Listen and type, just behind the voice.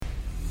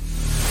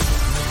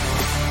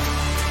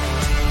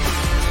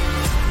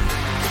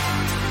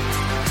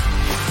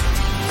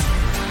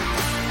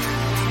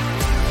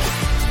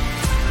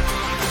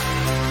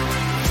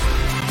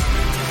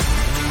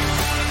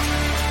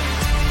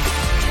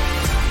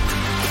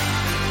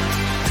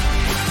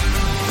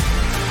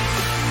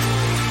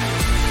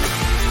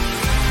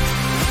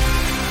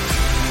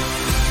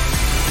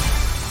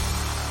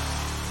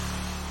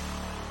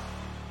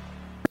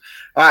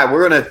All right,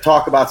 we're going to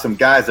talk about some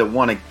guys that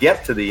want to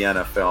get to the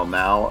NFL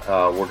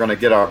now. We're going to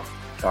get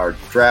our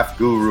draft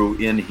guru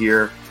in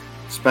here,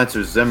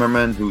 Spencer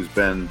Zimmerman, who's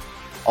been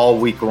all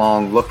week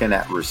long looking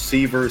at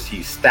receivers.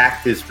 He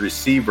stacked his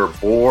receiver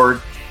board.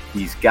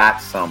 He's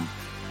got some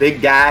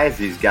big guys.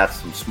 He's got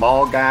some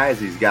small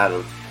guys.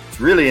 It's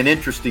really an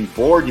interesting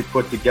board you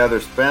put together,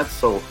 Spence.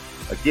 So,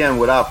 again,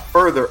 without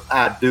further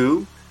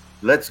ado,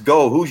 let's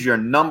go. Who's your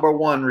number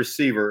one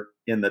receiver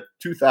in the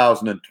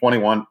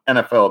 2021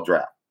 NFL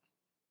Draft?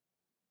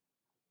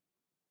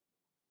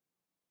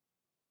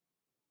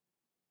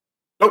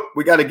 Oh,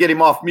 we got to get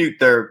him off mute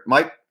there,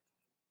 Mike.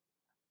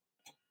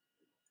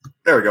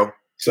 There we go.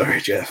 Sorry,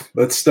 Jeff.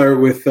 Let's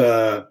start with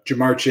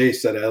Ja'Marr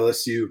Chase at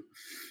LSU.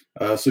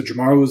 So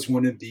Ja'Marr was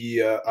one of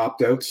the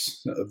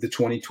opt-outs of the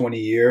 2020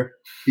 year.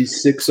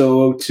 He's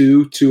 6'0",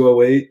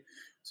 208.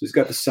 So he's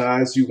got the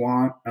size you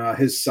want.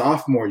 His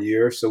sophomore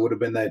year, so it would have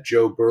been that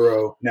Joe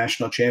Burrow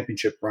national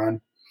championship run.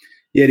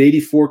 He had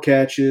 84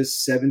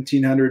 catches,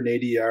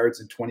 1,780 yards,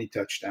 and 20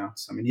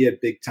 touchdowns. I mean, he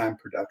had big-time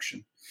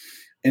production.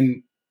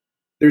 And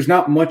there's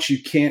not much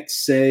you can't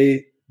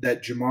say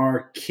that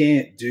Ja'Marr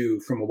can't do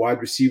from a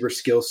wide receiver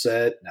skill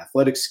set, an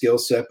athletic skill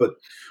set. But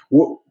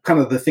what kind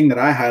of the thing that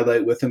I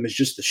highlight with him is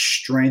just the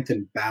strength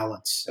and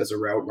balance as a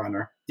route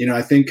runner.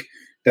 I think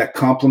that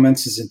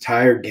complements his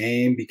entire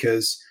game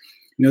because,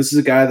 this is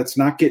a guy that's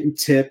not getting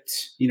tipped.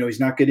 He's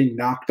not getting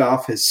knocked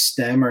off his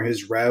stem or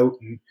his route.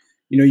 And,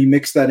 you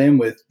mix that in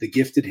with the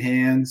gifted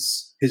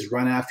hands, his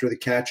run after the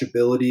catch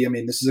ability. I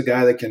mean, this is a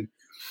guy that can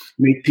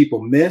make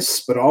people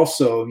miss, but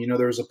also,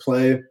 there's a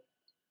play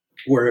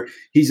where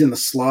he's in the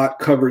slot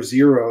cover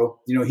zero,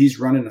 he's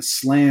running a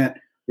slant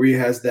where he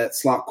has that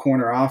slot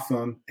corner off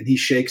him and he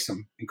shakes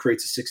him and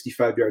creates a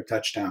 65-yard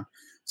touchdown.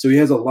 So he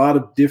has a lot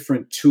of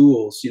different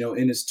tools,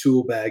 in his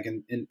tool bag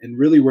and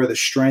really where the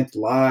strength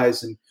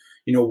lies and,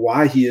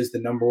 why he is the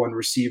number one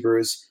receiver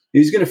is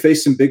he's going to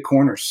face some big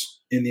corners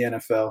in the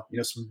NFL,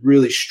 some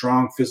really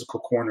strong physical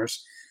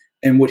corners.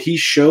 And what he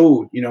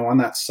showed, on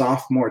that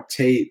sophomore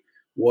tape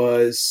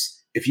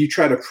was if you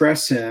try to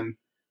press him,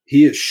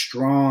 he is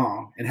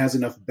strong and has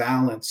enough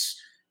balance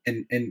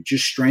and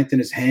just strength in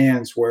his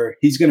hands where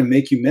he's going to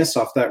make you miss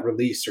off that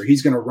release or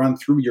he's going to run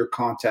through your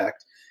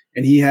contact.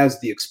 And he has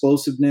the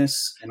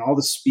explosiveness and all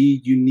the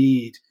speed you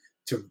need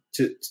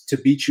to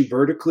beat you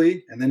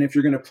vertically. And then if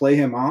you're going to play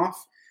him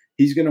off,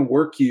 he's going to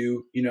work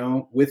you,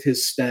 with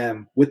his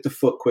stem, with the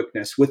foot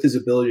quickness, with his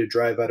ability to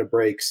drive out of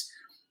breaks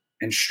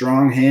and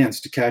strong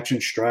hands to catch in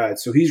stride.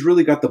 So he's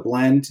really got the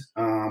blend.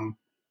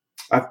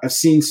 I've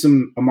seen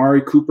some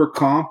Amari Cooper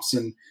comps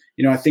and,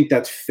 I think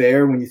that's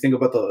fair when you think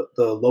about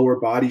the lower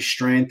body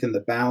strength and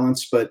the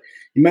balance, but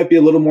he might be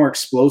a little more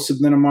explosive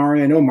than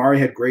Amari. I know Amari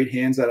had great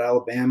hands at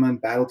Alabama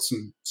and battled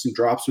some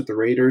drops with the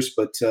Raiders,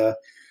 but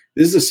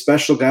this is a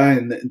special guy.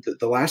 And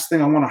the last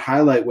thing I want to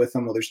highlight with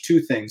him, well, there's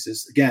two things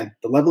is, again,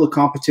 the level of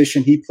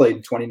competition he played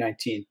in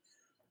 2019.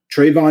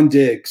 Trayvon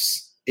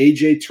Diggs,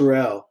 A.J.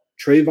 Terrell,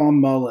 Trayvon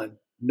Mullen,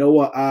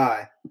 Noah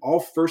I, all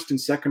first and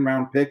second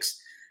round picks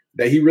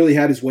that he really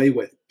had his way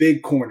with,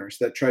 big corners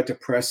that tried to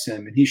press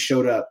him, and he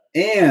showed up.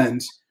 And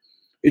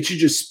it should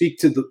just speak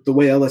to the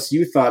way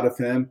LSU thought of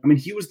him. I mean,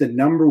 he was the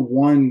number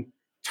one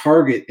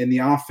target in the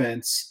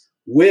offense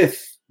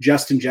with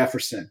Justin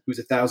Jefferson, who's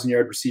a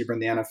 1,000-yard receiver in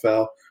the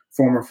NFL,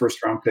 former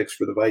first-round picks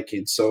for the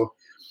Vikings. So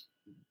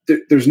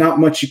there's not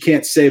much you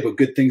can't say but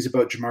good things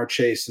about Ja'Marr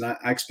Chase, and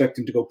I expect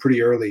him to go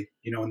pretty early,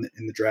 in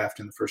the draft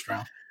in the first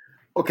round.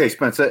 Okay,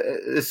 Spencer,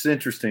 this is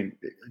interesting.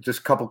 Just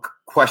a couple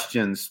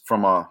questions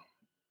from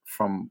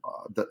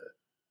the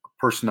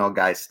personnel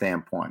guy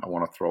standpoint I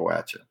want to throw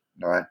at you.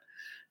 All right.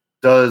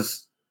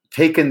 Does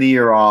taking the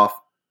year off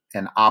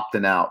and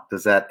opting out,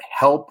 does that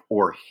help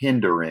or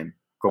hinder him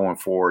going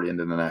forward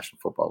into the National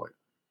Football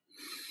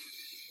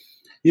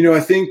League? I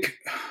think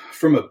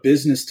from a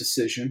business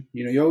decision,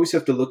 you always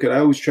have to look at, I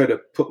always try to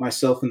put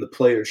myself in the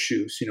player's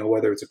shoes,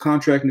 whether it's a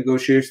contract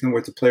negotiation or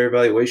it's a player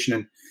evaluation.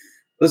 And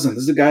listen,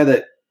 this is a guy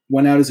that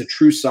went out as a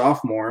true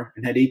sophomore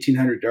and had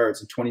 1,800 yards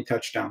and 20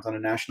 touchdowns on a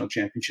national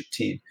championship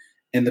team.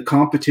 And the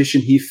competition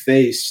he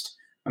faced,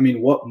 I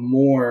mean, what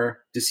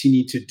more does he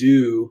need to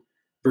do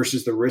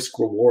versus the risk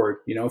reward?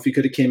 If he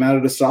could have came out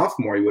as a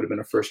sophomore, he would have been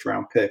a first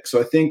round pick. So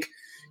I think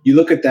you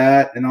look at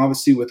that, and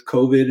obviously with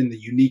COVID and the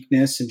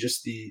uniqueness and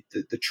just the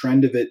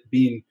trend of it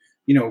being,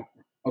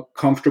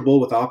 comfortable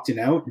with opting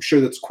out, I'm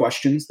sure that's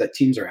questions that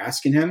teams are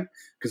asking him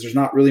because there's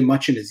not really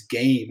much in his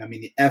game. I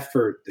mean, the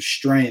effort, the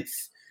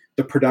strength,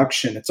 the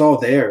production, it's all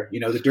there,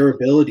 the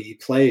durability he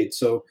played.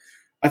 So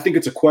I think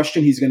it's a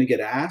question he's going to get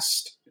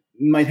asked.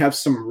 He might have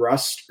some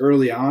rust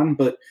early on,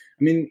 but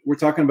I mean, we're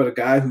talking about a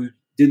guy who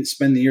didn't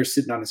spend the year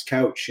sitting on his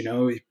couch.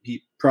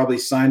 He probably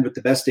signed with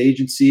the best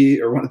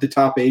agency or one of the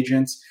top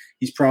agents.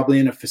 He's probably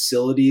in a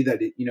facility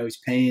that, he's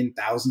paying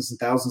thousands and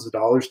thousands of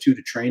dollars to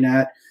train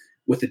at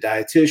with a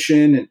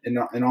dietitian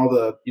and all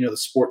the, the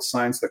sports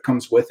science that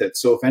comes with it.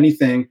 So if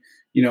anything,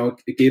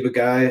 it gave a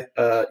guy,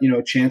 a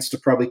chance to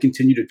probably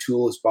continue to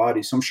tool his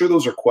body. So I'm sure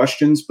those are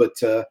questions, but,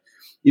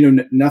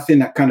 nothing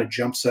that kind of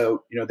jumps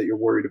out, that you're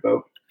worried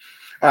about.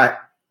 All right.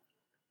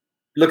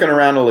 looking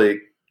around the league,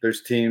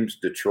 there's teams,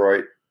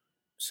 Detroit,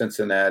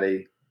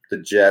 Cincinnati, the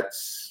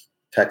Jets,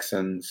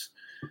 Texans,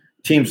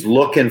 teams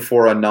looking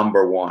for a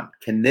number one.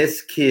 Can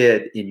this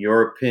kid, in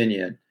your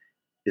opinion,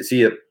 is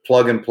he a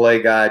plug and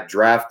play guy,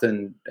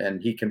 drafting,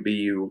 and he can be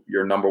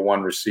your number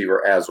one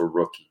receiver as a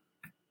rookie?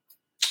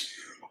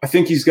 I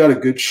think he's got a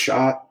good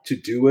shot to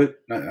do it.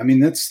 I mean,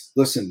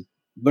 listen,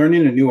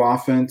 learning a new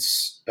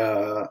offense,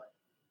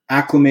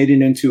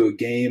 acclimating into a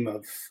game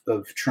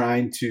of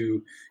trying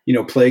to,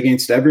 play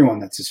against everyone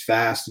that's as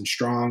fast and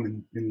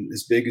strong and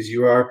as big as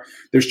you are.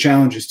 There's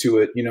challenges to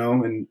it,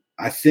 and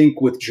I think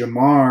with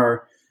Jamar,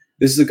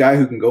 this is a guy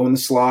who can go in the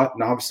slot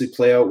and obviously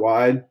play out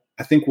wide.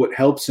 I think what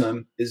helps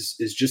him is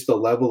just the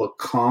level of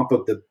comp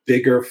of the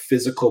bigger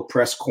physical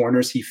press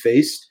corners he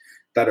faced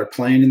that are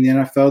playing in the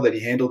NFL that he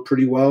handled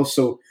pretty well.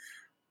 So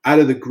out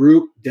of the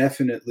group,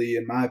 definitely,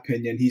 in my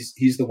opinion,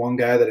 he's the one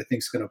guy that I think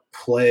is going to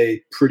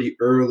play pretty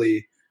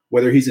early.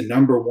 Whether he's a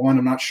number one,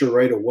 I'm not sure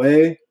right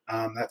away.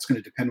 That's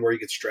going to depend where he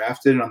gets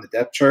drafted and on the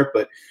depth chart.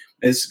 But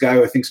this guy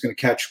who I think is going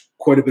to catch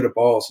quite a bit of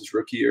balls his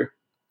rookie year.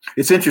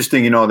 It's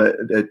interesting,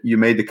 that you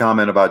made the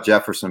comment about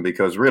Jefferson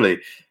because really,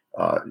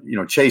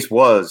 Chase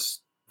was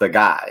the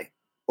guy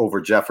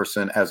over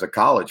Jefferson as a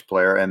college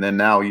player. And then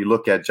now you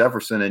look at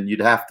Jefferson and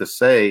you'd have to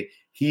say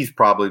he's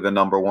probably the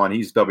number one.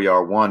 He's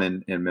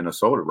WR1 in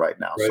Minnesota right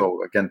now. Right.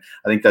 So, again,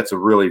 I think that's a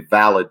really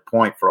valid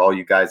point for all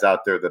you guys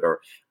out there that are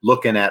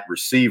looking at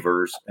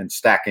receivers and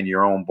stacking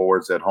your own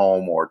boards at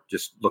home or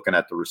just looking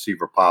at the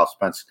receiver pile.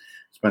 Spence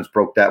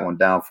broke that one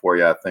down for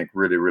you, I think,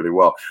 really, really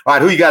well. All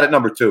right, who you got at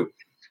number two?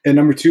 And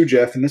number two,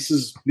 Jeff, and this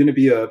is going to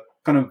be a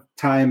kind of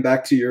tying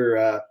back to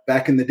your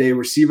back in the day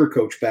receiver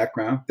coach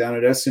background down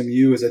at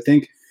SMU is I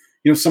think,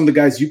 some of the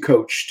guys you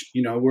coached,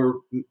 were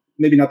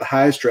maybe not the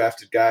highest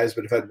drafted guys,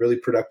 but have had really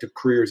productive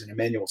careers in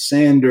Emmanuel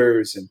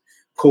Sanders and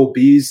Cole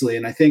Beasley.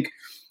 And I think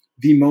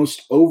the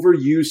most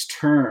overused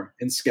term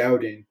in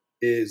scouting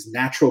is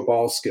natural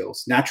ball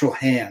skills, natural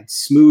hands,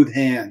 smooth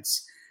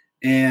hands.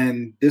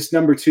 And this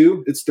number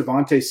two, it's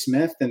Devontae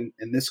Smith. And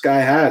this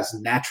guy has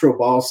natural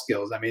ball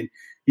skills. I mean,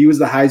 he was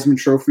the Heisman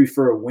Trophy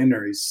for a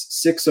winner. He's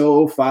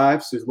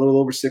 6'005", so he's a little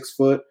over 6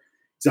 foot.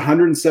 He's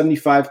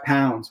 175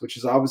 pounds, which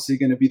is obviously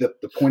going to be the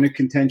point of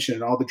contention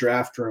in all the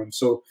draft rooms.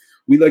 So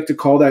we like to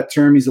call that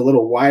term, he's a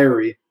little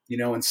wiry,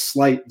 and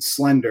slight and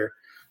slender,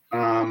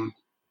 and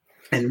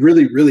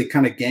really, really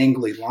kind of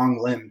gangly,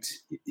 long-limbed,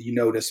 you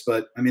notice.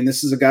 But, I mean,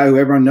 this is a guy who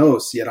everyone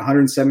knows. He had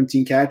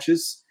 117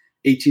 catches,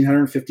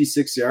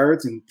 1,856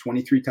 yards, and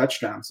 23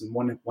 touchdowns, and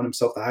won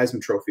himself the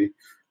Heisman Trophy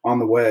on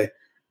the way.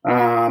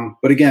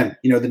 But again,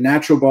 the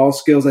natural ball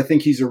skills, I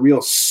think he's a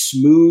real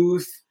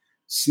smooth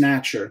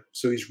snatcher.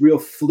 So he's real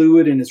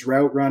fluid in his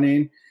route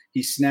running.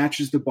 He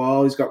snatches the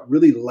ball. He's got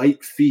really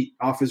light feet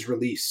off his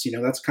release.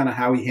 That's kind of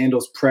how he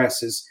handles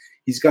press.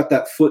 He's got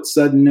that foot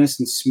suddenness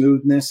and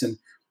smoothness. And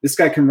this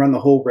guy can run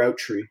the whole route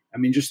tree. I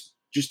mean, just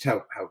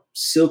how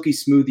silky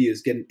smooth he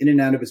is getting in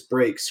and out of his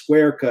breaks,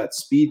 square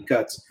cuts, speed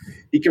cuts.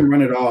 He can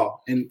run it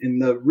all. And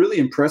the really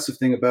impressive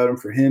thing about him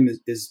for him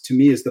is to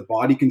me is the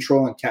body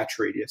control and catch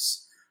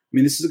radius. I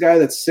mean, this is a guy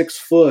that's 6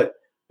 foot,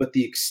 but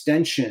the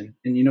extension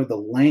and, the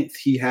length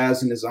he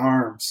has in his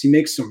arms, he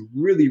makes some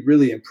really,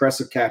 really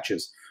impressive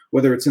catches,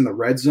 whether it's in the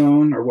red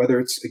zone or whether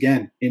it's,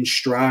 again, in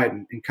stride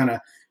and kind of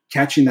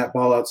catching that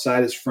ball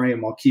outside his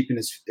frame while keeping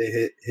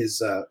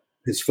his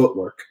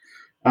footwork.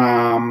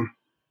 I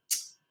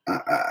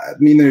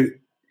mean,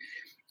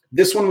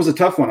 this one was a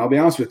tough one. I'll be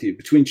honest with you.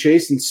 Between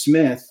Chase and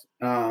Smith,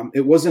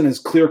 it wasn't as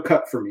clear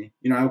cut for me.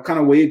 I kind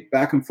of weighed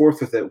back and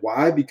forth with it.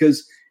 Why?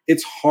 Because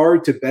it's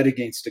hard to bet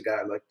against a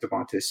guy like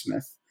Devontae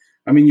Smith.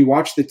 I mean, you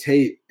watch the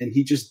tape and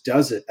he just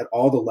does it at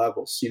all the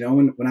levels.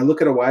 When I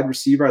look at a wide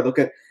receiver, I look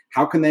at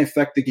how can they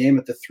affect the game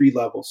at the 3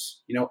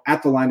 levels,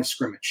 at the line of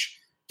scrimmage,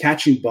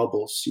 catching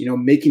bubbles,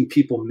 making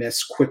people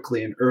miss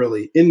quickly and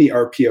early in the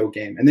RPO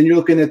game. And then you're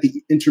looking at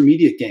the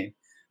intermediate game.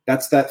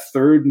 That's that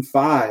 3rd and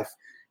 5.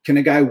 Can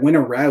a guy win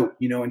a route,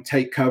 in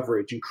tight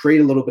coverage and create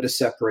a little bit of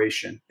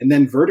separation? And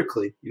then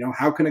vertically,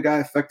 how can a guy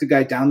affect a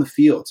guy down the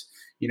field,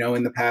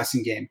 in the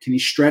passing game? Can he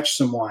stretch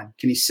someone?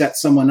 Can he set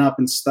someone up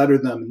and stutter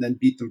them and then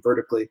beat them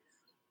vertically?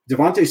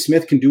 Devontae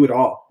Smith can do it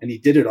all, and he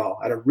did it all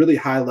at a really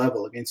high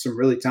level against some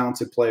really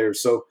talented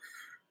players. So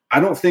I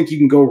don't think you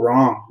can go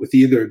wrong with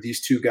either of these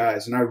two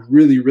guys, and I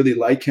really, really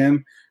like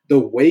him. The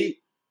weight,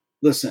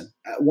 listen,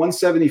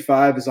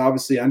 175 is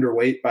obviously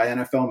underweight by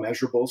NFL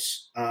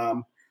measurables,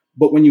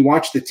 but when you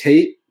watch the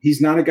tape, he's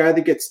not a guy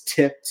that gets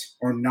tipped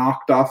or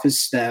knocked off his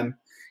stem.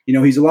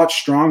 He's a lot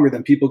stronger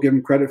than people give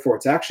him credit for.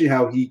 It's actually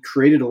how he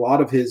created a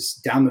lot of his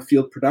down the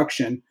field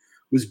production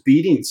was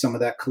beating some of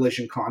that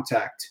collision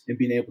contact and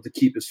being able to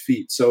keep his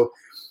feet. So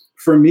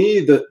for me,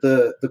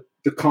 the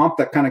comp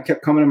that kind of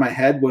kept coming in my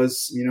head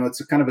was, it's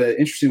a kind of an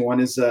interesting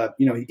one is,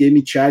 he gave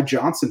me Chad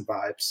Johnson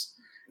vibes,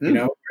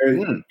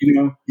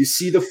 you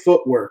see the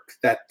footwork,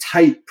 that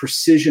tight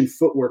precision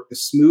footwork, the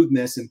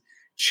smoothness. And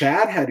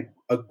Chad had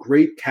a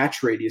great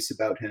catch radius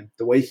about him,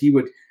 the way he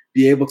would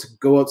be able to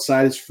go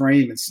outside his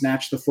frame and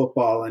snatch the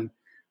football. And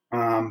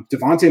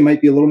Devontae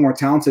might be a little more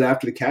talented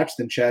after the catch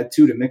than Chad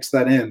too, to mix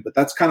that in. But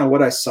that's kind of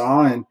what I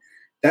saw. And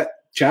that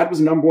Chad was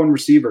a number one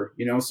receiver,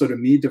 so to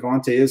me,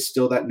 Devontae is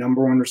still that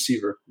number one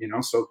receiver,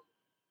 so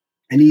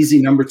an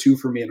easy number two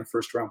for me in a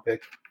first round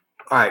pick.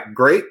 All right.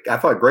 Great. I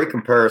thought great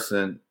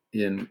comparison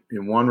in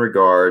one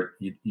regard.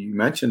 You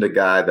mentioned a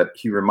guy that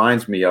he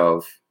reminds me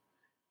of,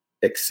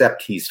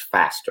 except he's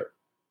faster,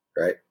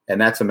 right?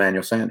 And that's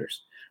Emmanuel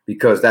Sanders,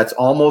 because that's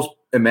almost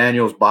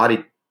Emmanuel's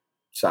body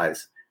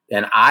size.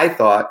 And I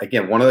thought,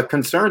 again, one of the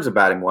concerns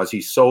about him was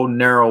he's so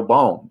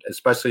narrow-boned,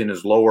 especially in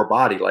his lower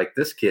body like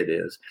this kid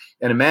is.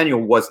 And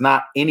Emmanuel was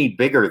not any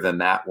bigger than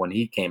that when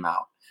he came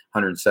out,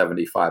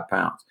 175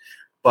 pounds.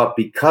 But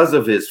because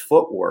of his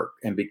footwork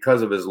and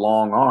because of his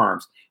long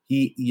arms,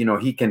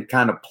 he can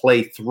kind of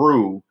play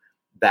through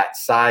that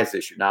size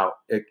issue. Now,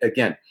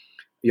 again,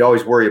 you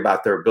always worry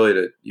about their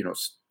ability to,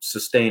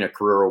 sustain a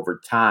career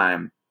over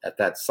time at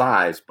that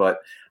size. But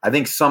I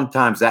think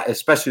sometimes that,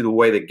 especially the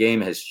way the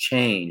game has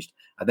changed,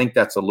 I think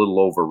that's a little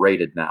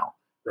overrated now.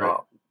 Right.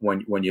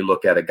 When you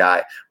look at a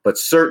guy. But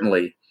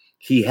certainly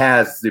he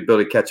has the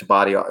ability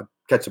to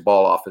catch a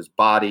ball off his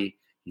body.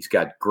 He's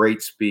got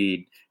great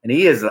speed. And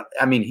he is,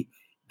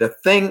 the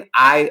thing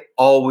I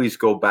always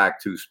go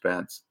back to,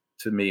 Spence,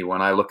 to me,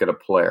 when I look at a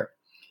player,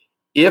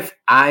 if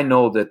I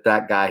know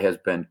that guy has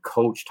been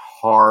coached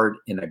hard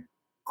in a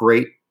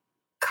great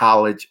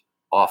college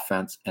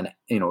offense, and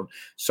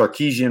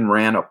Sarkisian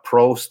ran a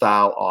pro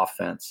style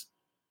offense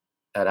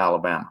at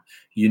Alabama,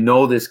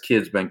 this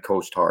kid's been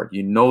coached hard.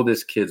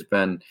 This kid's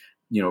been,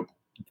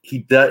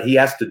 he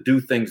has to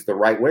do things the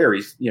right way, or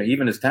he's,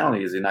 even as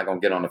talented as he's not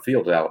going to get on the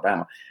field at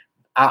Alabama.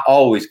 I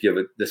always give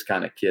this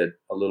kind of kid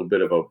a little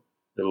bit of a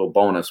little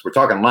bonus. We're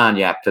talking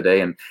lagniappe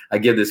today, and I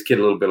give this kid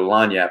a little bit of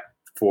lagniappe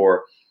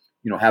for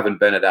having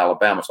been at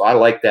Alabama. So I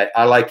like that.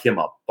 I like him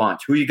a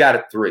bunch. Who you got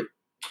at 3?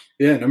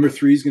 Yeah, number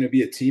 3 is going to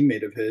be a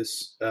teammate of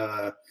his,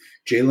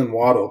 Jalen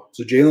Waddle.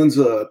 So Jalen's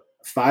a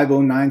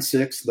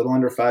 5'0", little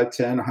under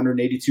 5'10",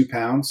 182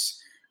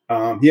 pounds.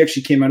 He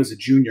actually came out as a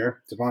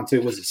junior.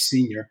 Devontae was a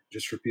senior,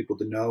 just for people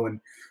to know.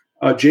 And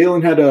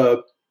Jalen had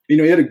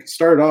he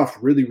started off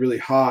really, really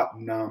hot,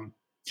 and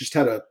just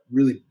had a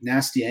really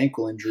nasty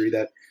ankle injury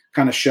that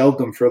kind of shelved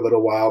him for a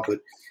little while. But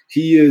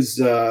he is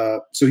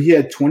so he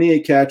had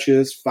 28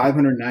 catches,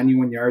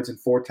 591 yards, and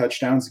 4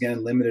 touchdowns, again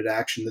in limited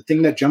action. The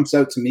thing that jumps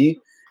out to me,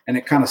 and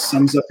it kind of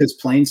sums up his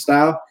playing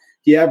style,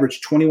 he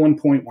averaged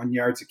 21.1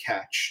 yards a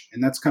catch,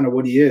 and that's kind of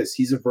what he is.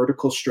 He's a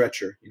vertical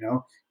stretcher.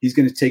 He's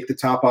going to take the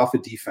top off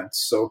of defense.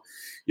 So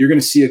you're going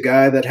to see a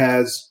guy that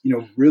has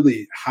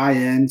really high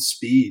end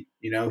speed.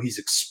 He's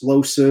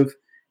explosive.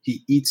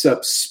 He eats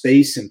up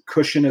space and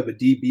cushion of a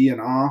DB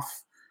and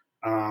off.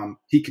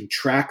 He can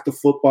track the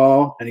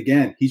football, and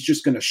again, he's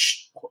just going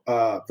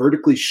to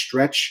vertically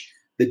stretch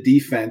the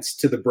defense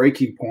to the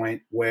breaking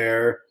point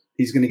where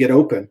he's going to get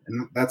open,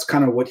 and that's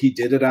kind of what he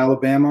did at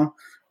Alabama.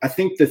 I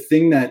think the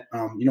thing that,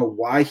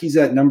 why he's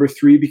at number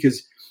 3,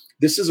 because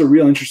this is a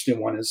real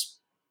interesting one, is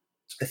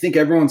I think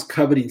everyone's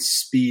coveting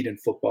speed in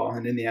football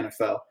and in the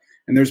NFL.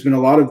 And there's been a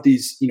lot of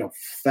these,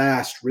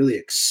 fast, really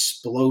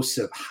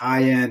explosive,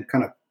 high-end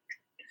kind of,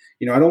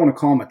 I don't want to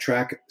call him a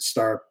track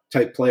star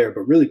type player,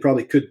 but really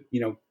probably could,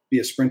 be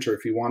a sprinter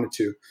if he wanted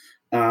to.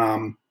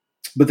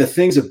 But the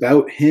things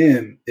about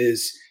him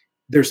is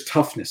there's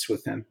toughness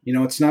with him.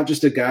 It's not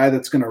just a guy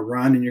that's going to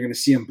run and you're going to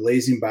see him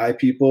blazing by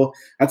people.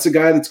 That's a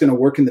guy that's going to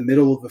work in the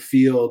middle of the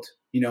field,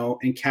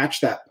 and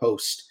catch that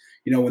post,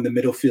 when the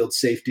middle field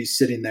safety's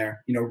sitting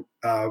there,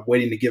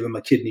 waiting to give him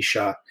a kidney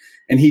shot.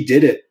 And he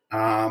did it,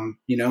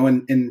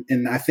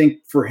 and I think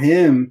for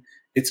him,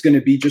 it's going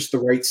to be just the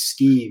right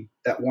scheme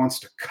that wants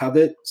to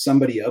covet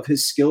somebody of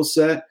his skill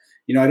set.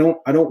 I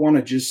don't want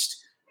to just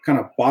kind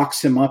of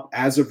box him up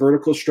as a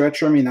vertical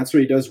stretcher. That's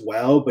what he does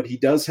well, but he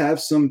does have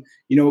some,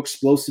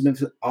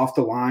 explosiveness off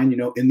the line,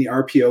 in the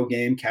RPO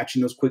game,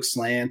 catching those quick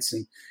slants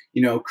and,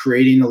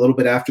 creating a little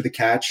bit after the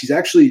catch. He's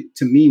actually,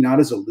 to me, not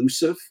as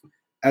elusive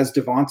as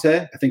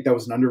Devontae. I think that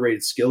was an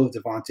underrated skill of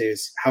Devontae,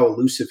 is how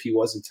elusive he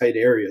was in tight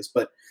areas,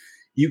 but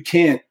you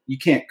can't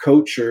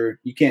coach or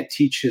you can't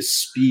teach his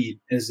speed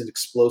and his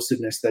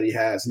explosiveness that he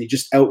has. And he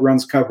just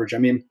outruns coverage.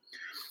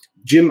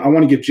 Jim, I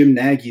want to give Jim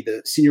Nagy,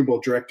 the Senior Bowl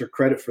director,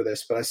 credit for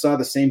this, but I saw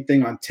the same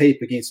thing on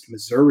tape against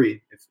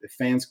Missouri. If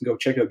fans can go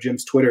check out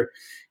Jim's Twitter,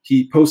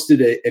 he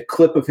posted a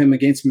clip of him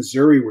against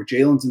Missouri where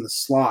Jalen's in the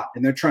slot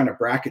and they're trying to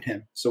bracket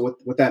him. So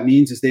what that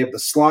means is they have the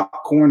slot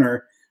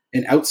corner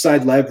and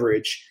outside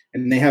leverage,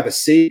 and they have a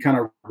safety kind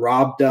of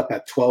robbed up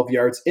at 12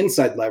 yards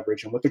inside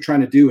leverage. And what they're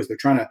trying to do is they're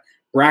trying to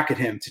bracket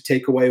him to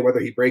take away whether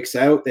he breaks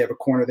out. They have a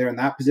corner there in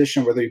that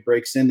position. Whether he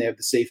breaks in, they have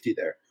the safety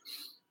there.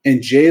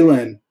 And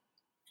Jalen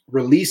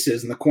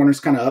releases, and the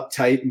corner's kind of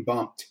uptight and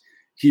bumped.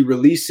 He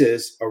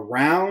releases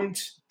around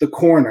the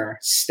corner,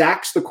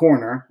 stacks the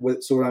corner.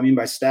 So what I mean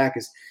by stack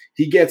is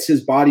he gets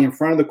his body in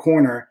front of the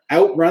corner,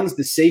 outruns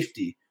the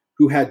safety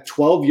who had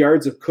 12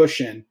 yards of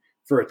cushion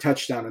for a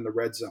touchdown in the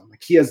red zone.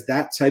 Like, he has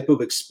that type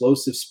of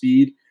explosive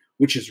speed,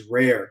 which is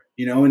rare,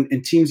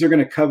 and teams are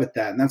going to covet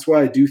that. And that's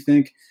why I do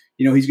think,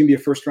 he's going to be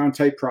a first round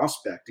type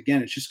prospect.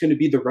 Again, it's just going to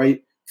be the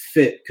right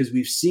fit, because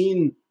we've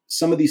seen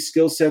some of these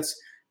skill sets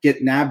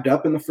get nabbed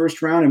up in the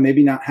first round and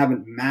maybe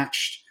haven't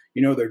matched,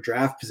 their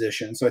draft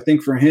position. So I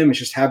think for him, it's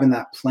just having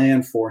that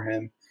plan for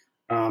him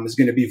is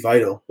going to be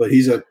vital. But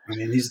he's a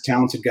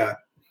talented guy.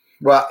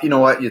 Well, you know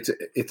what?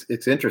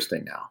 It's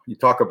interesting now. You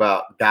talk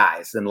about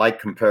guys and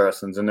like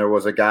comparisons, and there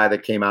was a guy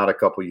that came out a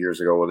couple years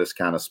ago with this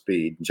kind of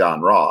speed,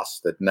 John Ross,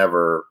 that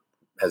never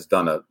has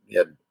he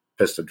had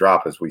pissed a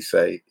drop, as we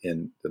say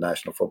in the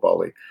National Football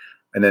League.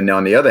 And then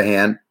on the other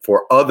hand,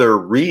 for other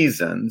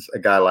reasons, a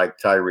guy like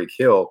Tyreek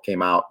Hill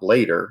came out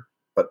later,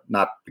 but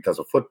not because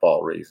of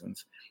football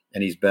reasons.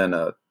 And he's been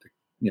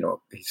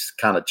he's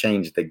kind of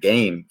changed the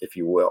game, if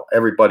you will.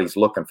 Everybody's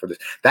looking for this.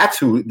 That's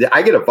who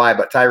I get a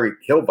Tyreek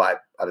Hill vibe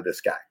out of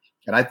this guy.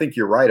 And I think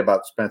you're right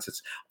about Spence.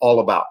 It's all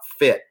about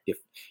fit.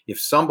 If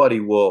somebody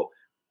will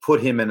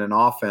put him in an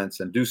offense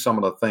and do some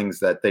of the things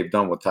that they've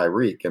done with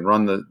Tyreek and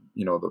run the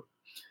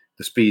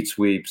speed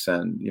sweeps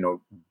and,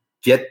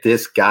 get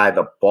this guy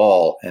the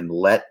ball and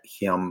let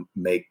him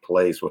make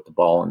plays with the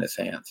ball in his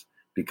hands,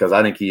 because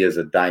I think he is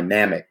a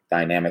dynamic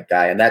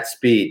guy. And that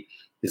speed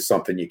is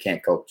something you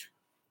can't coach.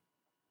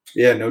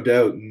 Yeah, no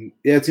doubt. And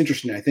yeah, it's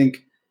interesting. I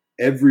think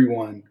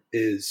everyone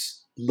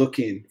is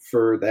looking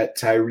for that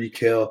Tyreek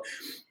Hill.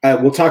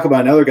 We'll talk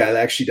about another guy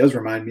that actually does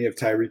remind me of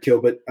Tyreek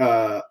Hill, but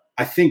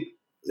I think,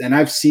 and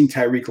I've seen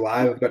Tyreek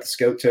live. I've got to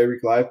scout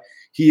Tyreek live.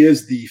 He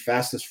is the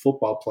fastest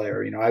football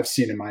player, I've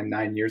seen in my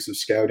 9 years of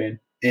scouting.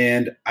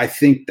 And I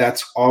think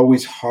that's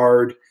always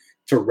hard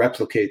to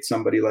replicate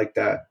somebody like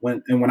that.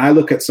 When I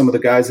look at some of the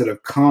guys that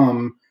have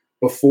come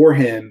before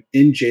him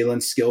in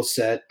Jalen's skill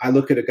set, I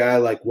look at a guy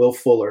like Will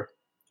Fuller.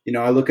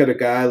 I look at a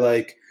guy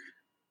like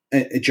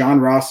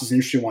John Ross is an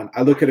interesting one.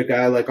 I look at a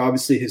guy like,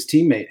 obviously, his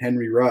teammate,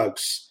 Henry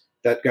Ruggs,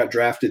 that got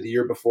drafted the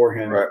year before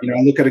him. Right.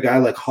 I look at a guy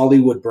like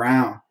Hollywood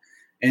Brown.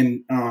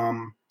 And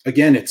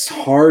again, it's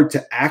hard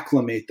to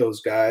acclimate those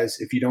guys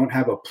if you don't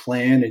have a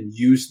plan and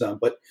use them.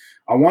 But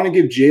I want to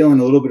give Jalen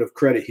a little bit of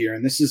credit here.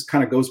 And this is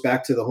kind of goes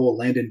back to the whole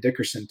Landon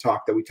Dickerson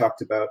talk that we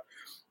talked about.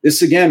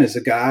 This, again, is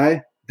a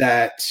guy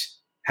that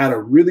had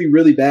a really,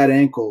 really bad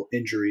ankle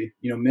injury,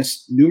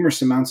 missed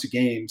numerous amounts of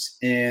games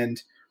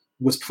and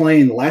was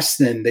playing less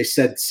than, they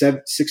said,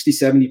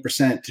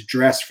 60-70% to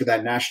dress for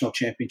that national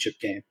championship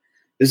game.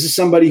 This is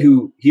somebody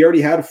who he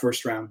already had a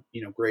first round,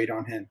 grade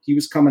on him. He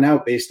was coming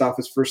out based off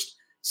his first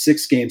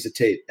 6 games of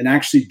tape and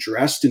actually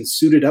dressed and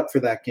suited up for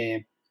that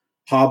game,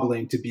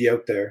 hobbling to be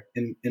out there.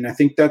 And I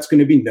think that's going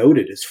to be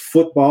noted as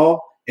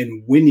football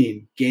and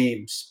winning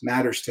games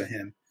matters to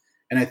him.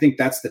 And I think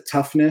that's the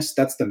toughness.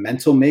 That's the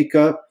mental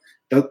makeup.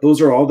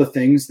 Those are all the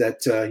things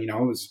that,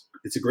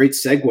 it's a great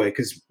segue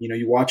because,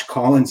 you watch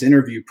Colin's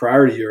interview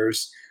prior to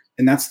yours,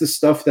 and that's the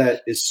stuff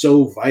that is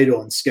so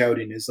vital in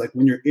scouting is like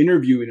when you're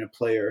interviewing a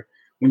player,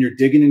 when you're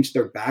digging into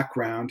their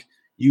background,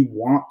 you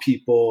want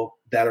people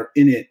that are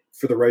in it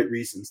for the right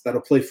reasons,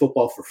 that'll play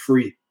football for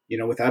free,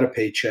 without a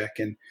paycheck.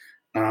 And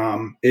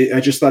I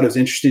just thought it was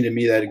interesting to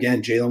me that,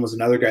 again, Jalen was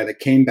another guy that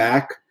came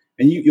back,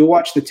 and you'll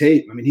watch the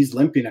tape. I mean, he's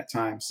limping at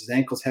times. His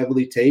ankle's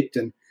heavily taped,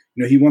 and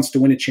he wants to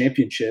win a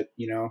championship,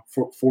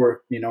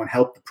 for and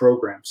help the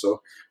program.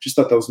 So just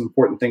thought that was an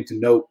important thing to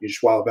note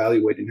just while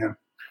evaluating him.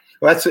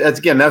 Well,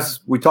 that's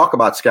we talk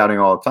about scouting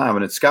all the time,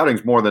 and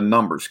scouting's more than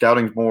numbers.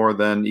 Scouting's more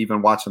than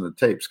even watching the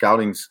tape.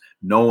 Scouting's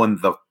knowing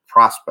the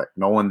prospect,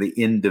 knowing the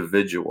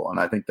individual, and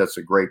I think that's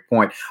a great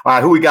point. All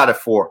right, who we got it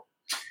for?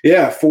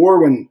 Yeah,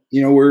 4 when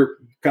we're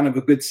kind of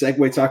a good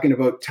segue talking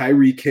about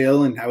Tyreek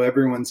Hill and how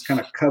everyone's kind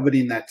of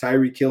coveting that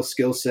Tyreek Hill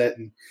skill set.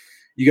 And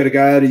you got a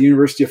guy out of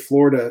University of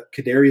Florida,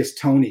 Kadarius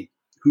Toney,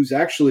 who's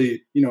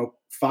actually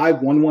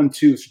 5'1",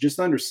 112, so just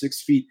under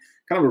 6 feet,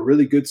 kind of a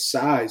really good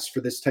size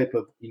for this type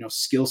of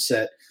skill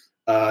set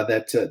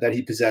that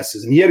he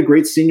possesses. And he had a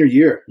great senior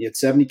year. He had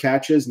 70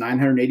 catches,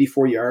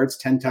 984 yards,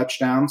 10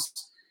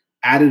 touchdowns.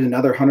 Added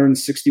another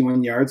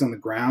 161 yards on the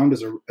ground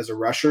as a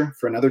rusher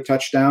for another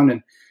touchdown.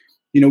 And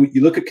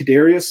you look at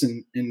Kadarius,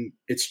 and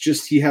it's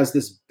just he has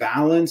this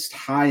balanced,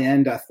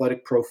 high-end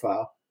athletic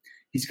profile.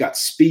 He's got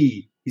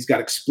speed. He's got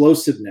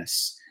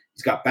explosiveness.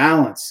 He's got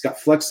balance. He's got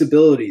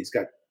flexibility. He's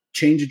got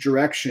change of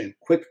direction,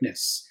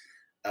 quickness,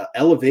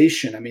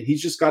 elevation. I mean,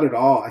 he's just got it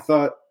all. I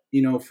thought,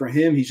 for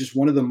him, he's just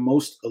one of the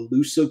most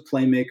elusive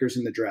playmakers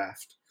in the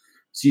draft.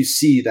 So you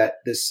see that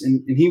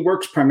and he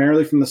works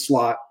primarily from the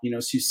slot, so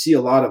you see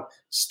a lot of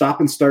stop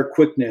and start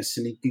quickness,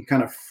 and he can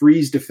kind of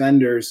freeze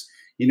defenders,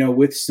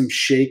 with some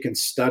shake and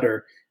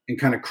stutter and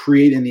kind of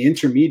create in the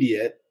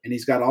intermediate. And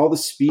he's got all the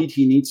speed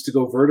he needs to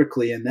go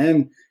vertically. And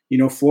then,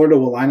 Florida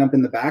will line up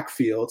in the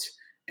backfield,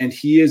 and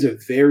he is a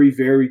very,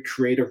 very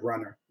creative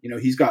runner.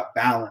 He's got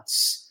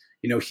balance.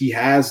 He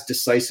has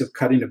decisive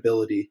cutting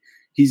ability.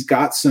 He's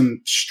got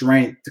some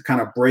strength to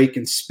kind of break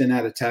and spin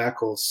out of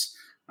tackles.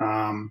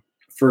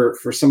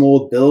 For some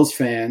old Bills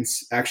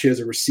fans, actually as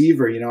a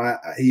receiver,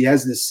 he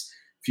has this,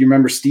 if you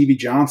remember Stevie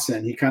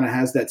Johnson, he kind of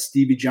has that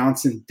Stevie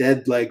Johnson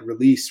dead leg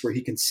release where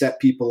he can set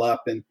people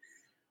up. And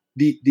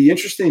the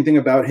interesting thing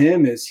about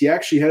him is he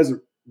actually has a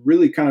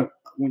really kind of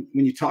when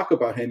you talk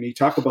about him, you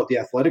talk about the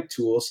athletic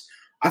tools.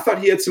 I thought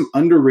he had some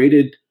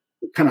underrated,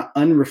 kind of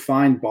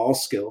unrefined ball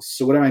skills.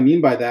 So what I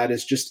mean by that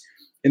is just,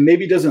 it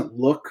maybe doesn't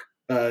look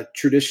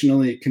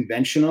traditionally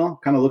conventional,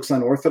 kind of looks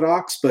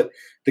unorthodox, but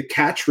the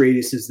catch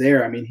radius is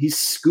there. I mean, he's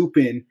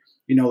scooping,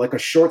 like a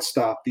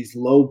shortstop, these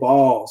low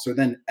balls, or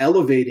then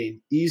elevating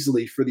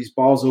easily for these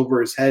balls over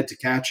his head to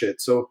catch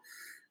it. So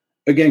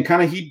again,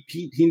 kind of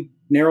he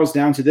narrows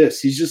down to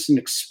this. He's just an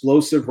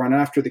explosive run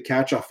after the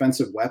catch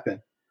offensive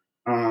weapon.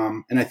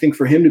 And I think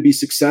for him to be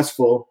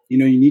successful, you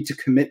need to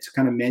commit to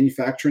kind of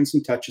manufacturing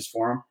some touches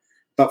for him.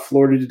 Thought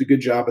Florida did a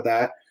good job of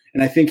that.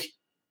 And I think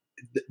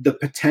the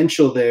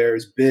potential there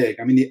is big.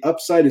 I mean, the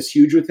upside is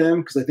huge with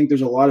him because I think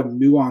there's a lot of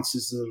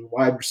nuances as a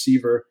wide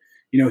receiver,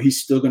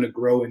 he's still going to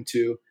grow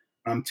into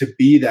to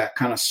be that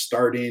kind of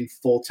starting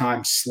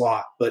full-time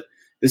slot. But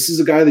this is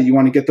a guy that you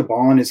want to get the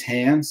ball in his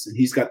hands, and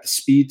he's got the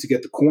speed to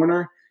get the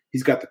corner.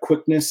 He's got the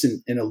quickness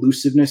and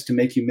elusiveness to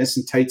make you miss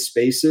in tight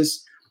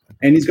spaces.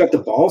 And he's got the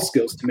ball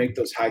skills to make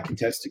those high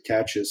contested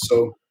catches.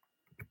 So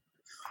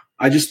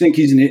I just think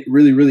he's a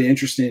really, really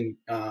interesting,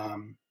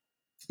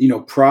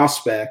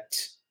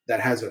 prospect that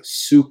has a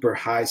super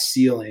high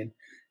ceiling.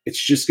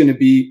 It's just going to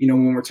be,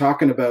 when we're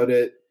talking about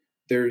it,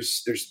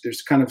 there's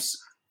kind of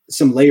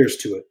some layers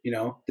to it.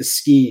 The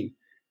scheme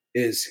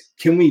is,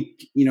 can we,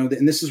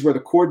 and this is where the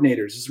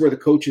coordinators, this is where the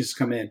coaches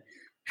come in.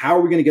 How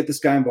are we going to get this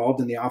guy involved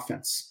in the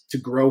offense to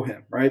grow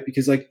him, right?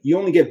 Because you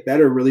only get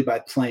better really by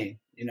playing.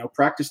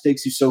 Practice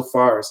takes you so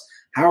far. As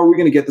how are we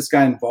going to get this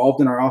guy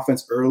involved in our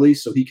offense early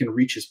so he can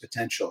reach his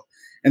potential?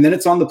 And then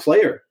it's on the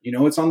player.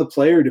 It's on the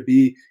player to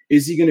be,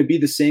 is he going to be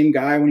the same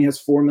guy when he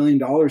has $4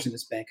 million in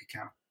his bank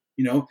account?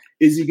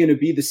 Is he going to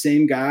be the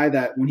same guy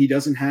that when he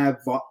doesn't have,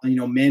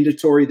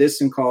 mandatory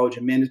this in college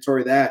and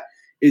mandatory that,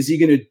 is he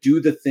going to do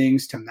the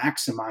things to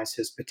maximize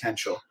his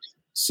potential?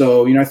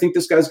 So, I think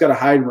this guy's got a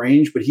high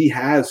range, but he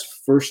has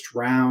first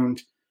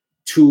round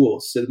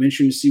tools. So I'm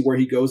interested to see where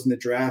he goes in the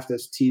draft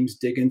as teams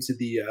dig into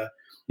the,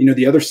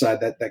 the other side,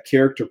 that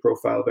character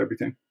profile of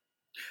everything.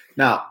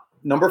 Now,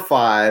 number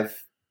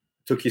 5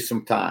 took you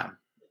some time,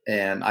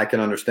 and I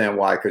can understand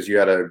why, because you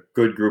had a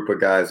good group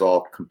of guys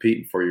all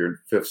competing for your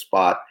 5th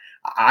spot.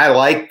 I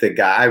like the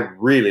guy. I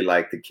really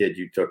like the kid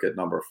you took at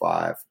number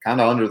 5.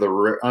 Kind of under the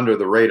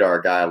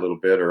radar guy a little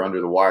bit, or under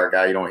the wire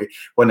guy.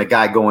 Wasn't a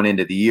guy going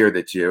into the year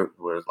that you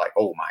was like,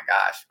 oh my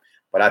gosh.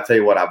 But I tell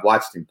you what, I've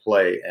watched him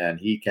play, and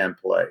he can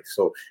play.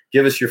 So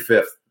give us your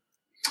 5th.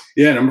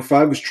 Yeah, number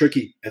 5 was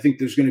tricky. I think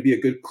there's going to be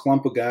a good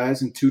clump of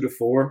guys in 2 to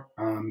 4,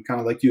 kind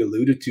of like you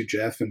alluded to,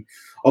 Jeff, and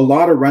a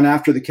lot of run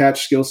after the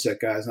catch skill set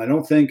guys. And I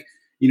don't think,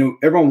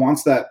 everyone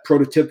wants that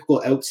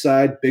prototypical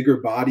outside, bigger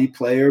body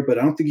player, but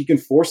I don't think you can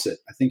force it.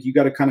 I think you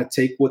got to kind of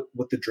take what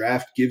the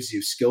draft gives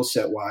you skill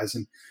set wise.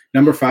 And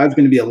number 5 is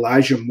going to be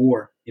Elijah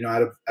Moore,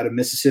 out of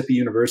Mississippi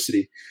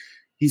University.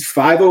 He's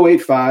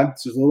 5'0",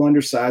 so he's a little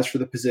undersized for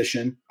the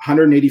position,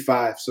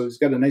 185. So he's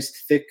got a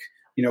nice thick,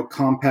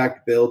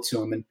 compact build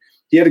to him. And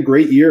he had a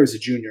great year as a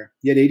junior.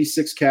 He had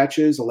 86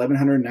 catches,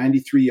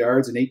 1,193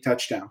 yards, and 8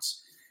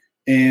 touchdowns.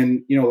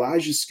 And,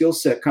 Elijah's skill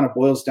set kind of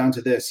boils down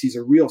to this. He's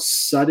a real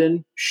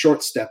sudden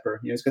short stepper.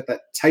 He's got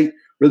that tight,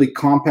 really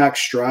compact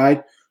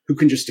stride who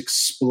can just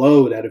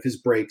explode out of his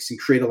breaks and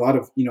create a lot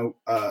of,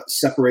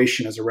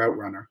 separation as a route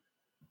runner.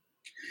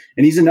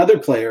 And he's another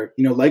player,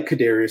 like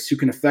Kadarius, who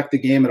can affect the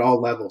game at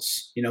all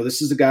levels.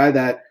 This is a guy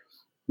that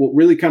what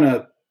really kind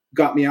of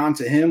got me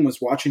onto him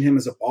was watching him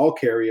as a ball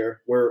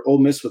carrier, where Ole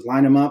Miss would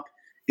line him up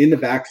in the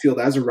backfield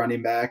as a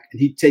running back, and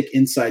he'd take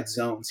inside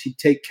zones. He'd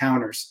take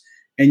counters,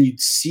 and you'd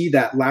see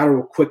that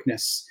lateral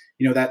quickness,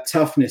 that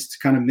toughness to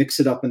kind of mix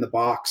it up in the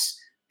box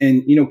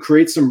and,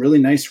 create some really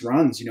nice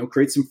runs,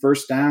 create some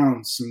first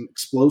downs, some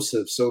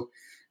explosives. So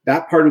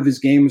that part of his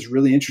game was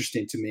really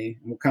interesting to me.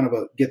 And we'll kind of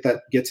get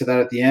to that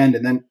at the end.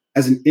 And then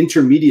as an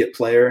intermediate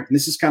player, and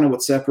this is kind of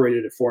what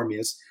separated it for me,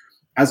 is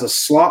as a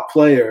slot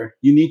player,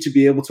 you need to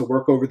be able to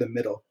work over the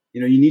middle.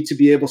 You need to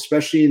be able,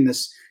 especially in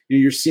this,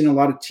 you're seeing a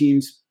lot of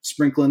teams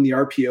sprinkle in the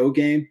RPO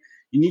game.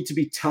 You need to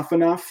be tough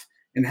enough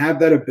and have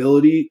that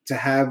ability to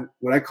have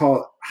what I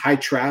call high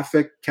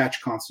traffic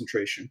catch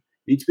concentration.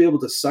 You need to be able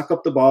to suck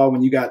up the ball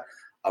when you got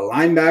a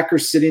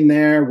linebacker sitting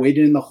there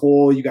waiting in the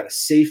hole, you got a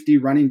safety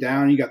running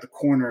down, you got the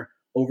corner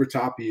over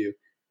top of you.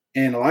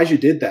 And Elijah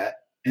did that.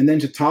 And then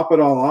to top it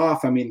all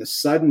off, the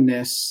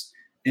suddenness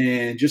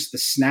and just the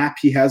snap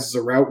he has as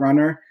a route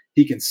runner,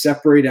 he can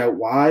separate out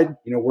wide,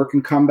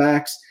 working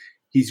comebacks.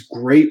 He's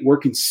great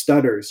working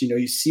stutters.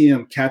 You see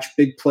him catch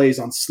big plays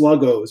on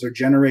sluggos or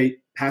generate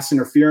pass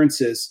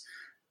interferences.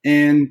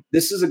 And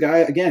this is a guy,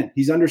 again,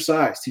 he's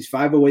undersized. He's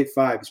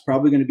 5'0", He's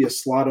probably going to be a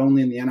slot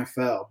only in the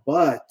NFL.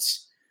 But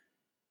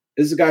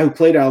this is a guy who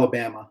played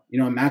Alabama,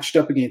 and matched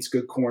up against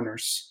good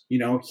corners.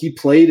 He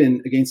played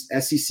against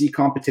SEC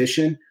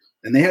competition,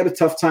 and they had a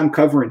tough time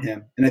covering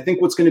him. And I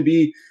think what's going to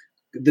be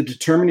the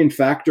determining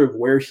factor of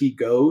where he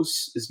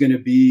goes is going to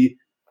be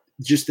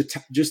just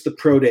the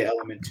pro day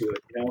element to it.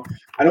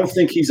 I don't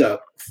think he's a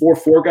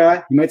 4.4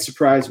 guy. He might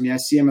surprise me. I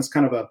see him as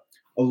kind of a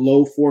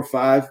low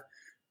 4.5.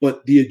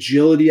 but the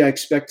agility I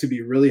expect to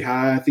be really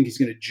high. I think he's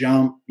going to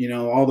jump,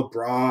 all the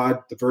broad,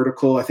 the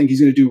vertical. I think he's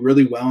going to do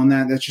really well in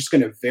that. That's just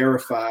going to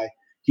verify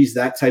he's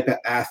that type of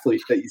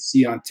athlete that you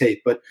see on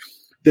tape. But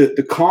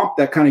the comp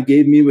that kind of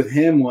gave me with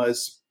him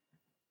was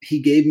he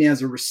gave me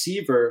as a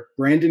receiver,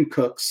 Brandon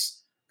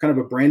Cooks, kind of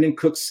a Brandon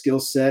Cooks skill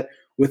set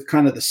with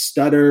kind of the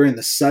stutter and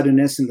the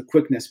suddenness and the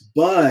quickness.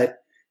 But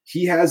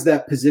he has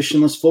that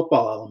positionless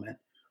football element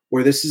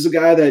where this is a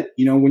guy that,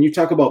 when you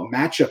talk about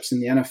matchups in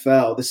the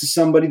NFL, this is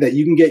somebody that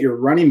you can get your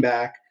running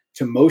back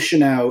to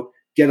motion out,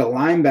 get a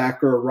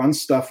linebacker or run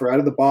stuffer out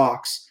of the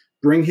box,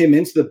 bring him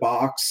into the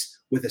box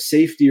with a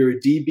safety or a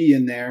DB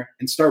in there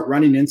and start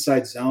running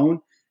inside zone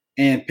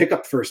and pick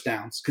up first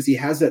downs because he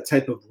has that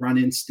type of run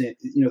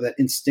instinct, that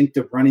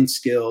instinctive running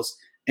skills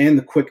and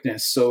the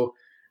quickness. So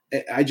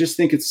I just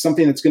think it's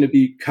something that's going to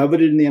be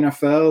coveted in the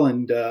NFL,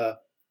 and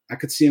I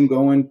could see him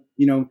going,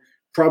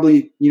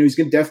 probably, he's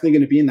definitely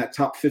going to be in that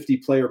top 50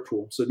 player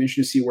pool. So it'd be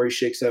interesting to see where he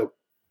shakes out.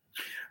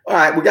 All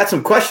right, we got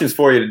some questions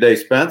for you today,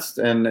 Spence,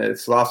 and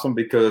it's awesome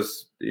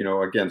because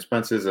again,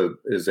 Spence is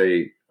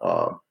an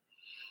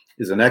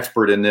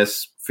expert in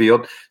this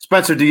field.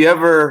 Spencer, do you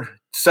ever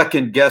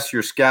second guess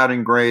your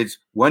scouting grades?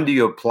 When do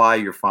you apply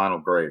your final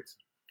grades?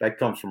 That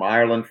comes from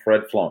Ireland,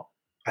 Fred Flunk.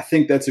 I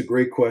think that's a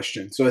great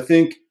question. So I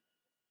think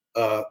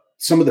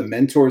some of the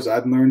mentors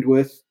I've learned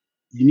with,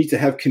 you need to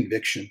have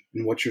conviction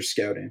in what you're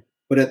scouting,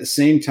 but at the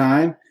same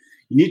time,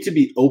 you need to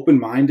be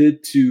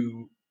open-minded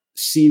to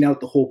seeing out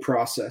the whole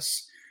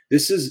process.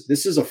 This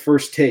is a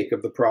first take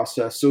of the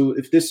process. So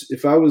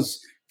if I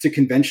was to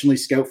conventionally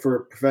scout for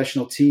a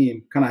professional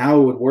team, kind of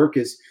how it would work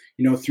is,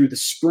 through the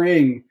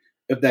spring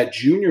of that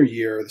junior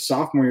year, the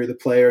sophomore year of the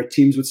player,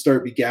 teams would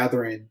start be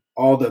gathering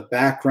all the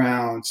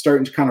background,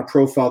 starting to kind of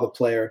profile the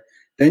player.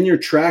 Then you're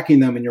tracking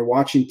them and you're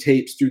watching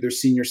tapes through their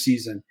senior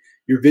season.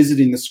 You're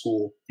visiting the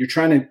school. You're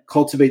trying to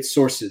cultivate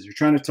sources. You're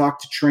trying to talk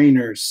to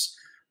trainers,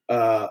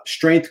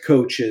 strength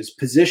coaches,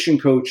 position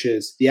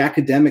coaches, the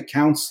academic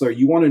counselor.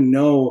 You want to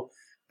know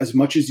as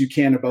much as you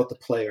can about the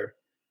player.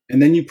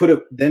 And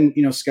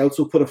then scouts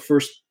will put a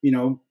first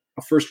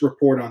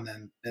report on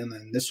them. And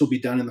then this will be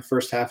done in the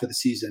first half of the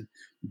season.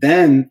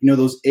 Then,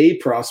 those A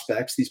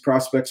prospects, these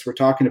prospects we're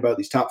talking about,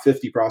 these top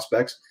 50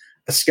 prospects,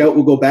 a scout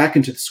will go back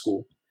into the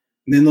school.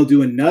 And then they'll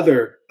do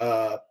another,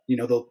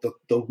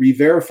 they'll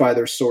re-verify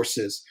their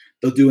sources.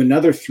 They'll do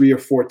another 3 or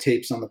 4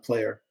 tapes on the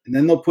player. And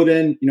then they'll put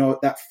in,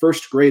 that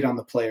first grade on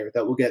the player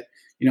that will get,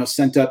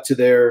 sent up to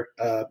their,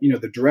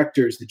 the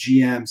directors, the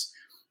GMs.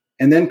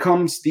 And then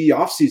comes the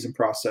off-season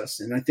process.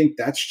 And I think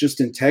that's just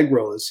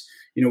integral is,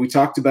 we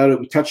talked about it.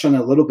 We touched on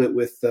it a little bit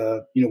with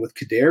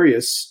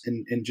Kadarius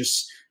and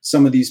just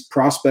some of these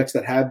prospects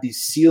that have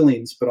these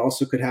ceilings, but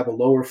also could have a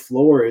lower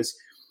floor is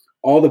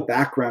all the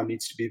background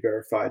needs to be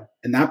verified.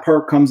 And that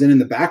part comes in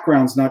the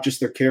background's not just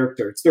their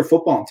character, it's their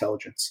football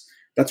intelligence.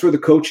 That's where the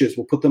coaches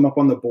will put them up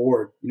on the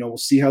board. We'll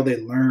see how they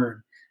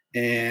learn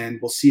and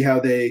we'll see how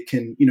they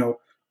can,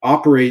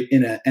 operate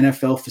in an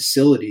NFL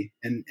facility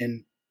and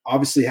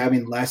obviously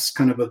having less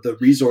kind of the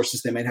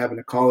resources they might have in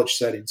a college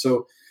setting.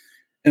 So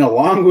in a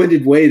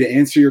long-winded way to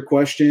answer your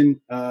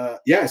question,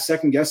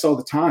 second guess all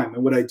the time.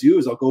 And what I do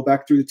is I'll go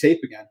back through the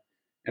tape again.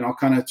 And I'll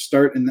kind of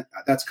start, and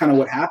that's kind of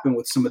what happened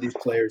with some of these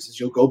players is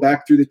you'll go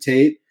back through the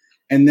tape,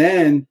 and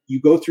then you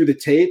go through the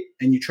tape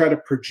and you try to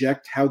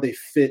project how they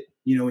fit,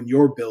 in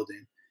your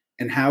building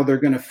and how they're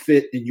going to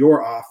fit in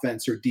your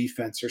offense or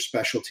defense or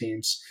special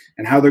teams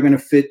and how they're going to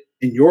fit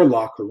in your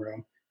locker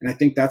room. And I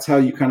think that's how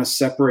you kind of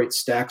separate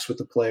stacks with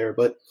the player.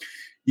 But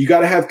you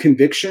got to have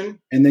conviction,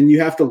 and then you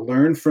have to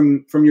learn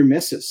from your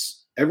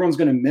misses. Everyone's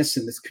going to miss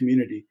in this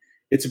community.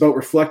 It's about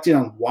reflecting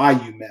on why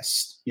you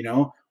missed.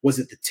 Was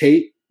it the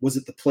tape? Was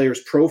it the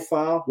player's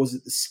profile? Was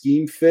it the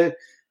scheme fit?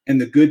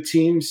 And the good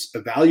teams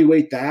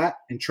evaluate that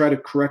and try to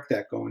correct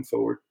that going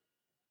forward.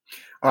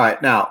 All right.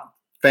 Now,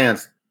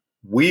 fans,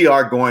 we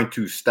are going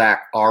to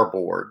stack our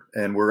board,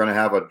 and we're going to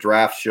have a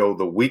draft show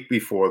the week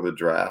before the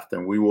draft,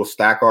 and we will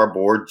stack our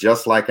board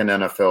just like an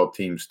NFL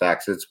team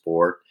stacks its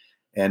board.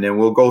 And then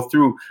we'll go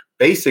through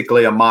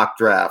basically a mock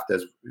draft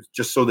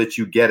just so that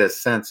you get a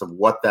sense of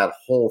what that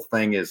whole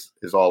thing is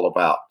all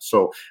about.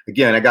 So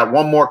again, I got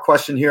one more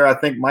question here, I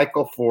think,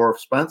 Michael, for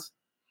Spence.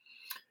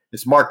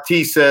 It's Mark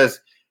T says,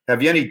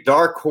 have you any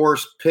dark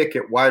horse pick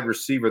at wide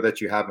receiver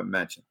that you haven't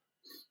mentioned?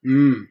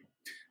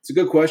 It's a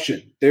good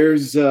question.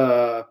 There's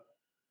that's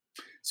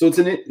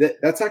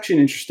actually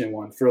an interesting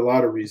one for a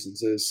lot of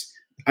reasons. Is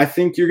I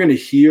think you're going to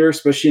hear,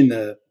 especially in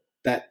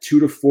that 2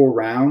 to 4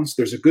 rounds,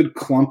 there's a good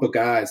clump of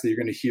guys that you're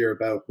going to hear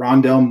about.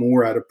 Rondell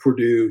Moore out of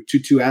Purdue,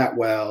 Tutu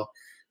Atwell,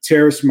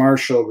 Terrace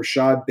Marshall,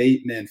 Rashad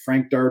Bateman,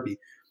 Frank Darby.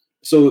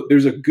 So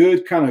there's a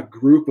good kind of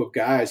group of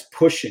guys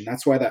pushing.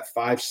 That's why that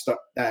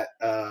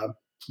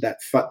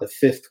the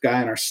fifth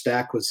guy in our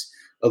stack was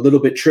a little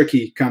bit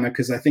tricky, kind of,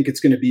 because I think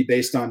it's going to be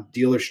based on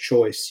dealer's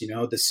choice.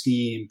 The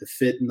scheme, the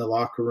fit in the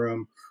locker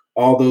room,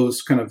 all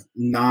those kind of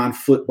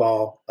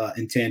non-football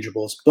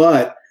intangibles.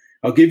 But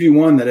I'll give you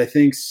one that I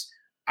think's.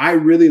 I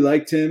really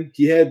liked him.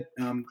 He had,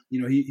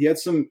 he had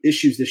some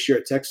issues this year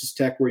at Texas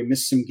Tech where he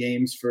missed some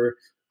games for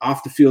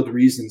off the field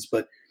reasons.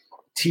 But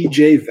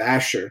TJ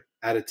Vasher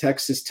out of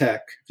Texas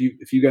Tech,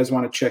 if you guys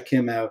want to check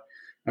him out,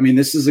 I mean,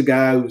 this is a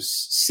guy who's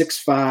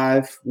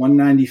 6'5",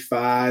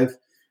 195,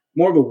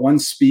 more of a one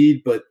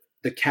speed, but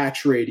the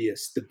catch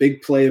radius, the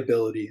big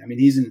playability. I mean,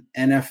 he's an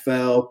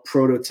NFL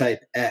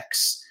prototype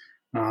X.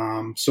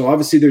 So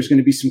obviously there's going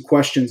to be some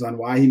questions on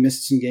why he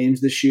missed some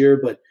games this year,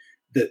 but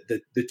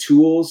the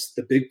tools,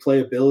 the big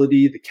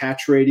playability, the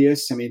catch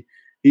radius, I mean,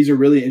 he's a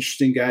really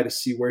interesting guy to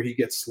see where he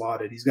gets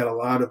slotted. He's got a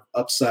lot of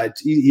upside.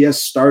 He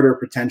has starter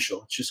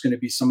potential. It's just going to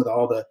be some of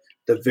all the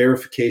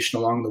verification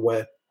along the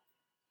way.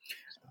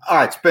 All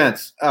right,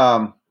 Spence.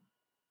 I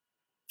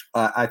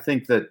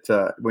think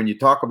that when you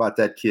talk about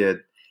that kid,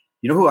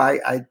 you know who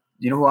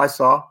I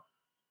saw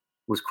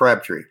was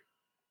Crabtree.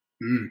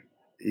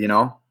 You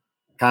know,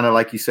 kind of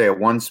like you say, a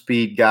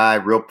one-speed guy,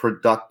 real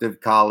productive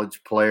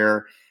college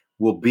player,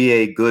 will be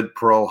a good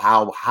pro.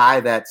 How high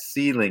that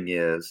ceiling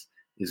is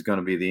going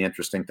to be the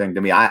interesting thing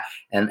to me.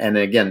 And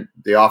again,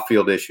 the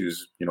off-field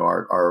issues,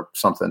 are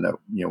something that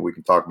we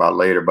can talk about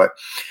later. But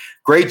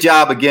great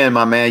job again,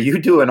 my man. You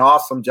do an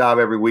awesome job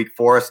every week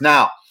for us.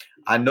 Now,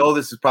 I know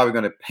this is probably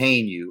going to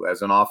pain you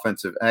as an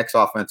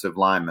ex-offensive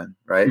lineman,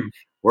 right?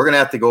 We're going to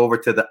have to go over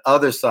to the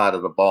other side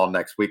of the ball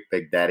next week,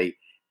 Big Daddy.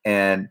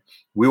 And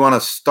we want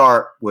to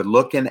start with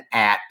looking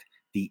at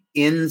the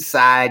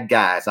inside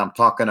guys. I'm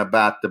talking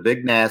about the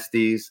big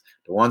nasties,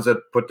 the ones that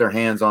put their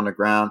hands on the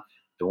ground,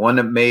 the one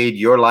that made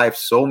your life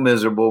so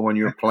miserable when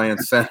you were playing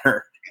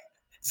center.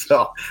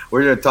 So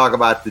we're going to talk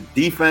about the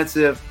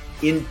defensive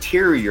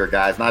interior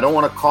guys. And I don't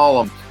want to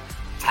call them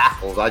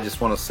tackles. I just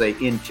want to say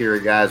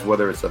interior guys,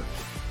 whether it's a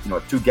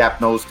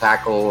two-gap nose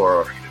tackle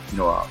or a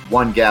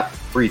one-gap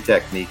free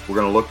technique. We're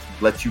going to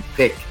let you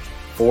pick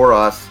for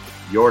us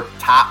your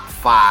top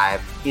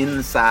 5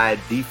 inside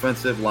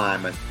defensive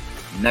linemen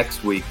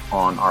next week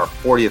on our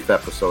 40th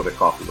episode of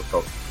Coffee with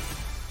Coach.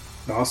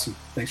 Awesome.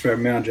 Thanks for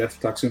having me on, Jeff.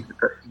 Talk soon.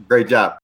 Great job.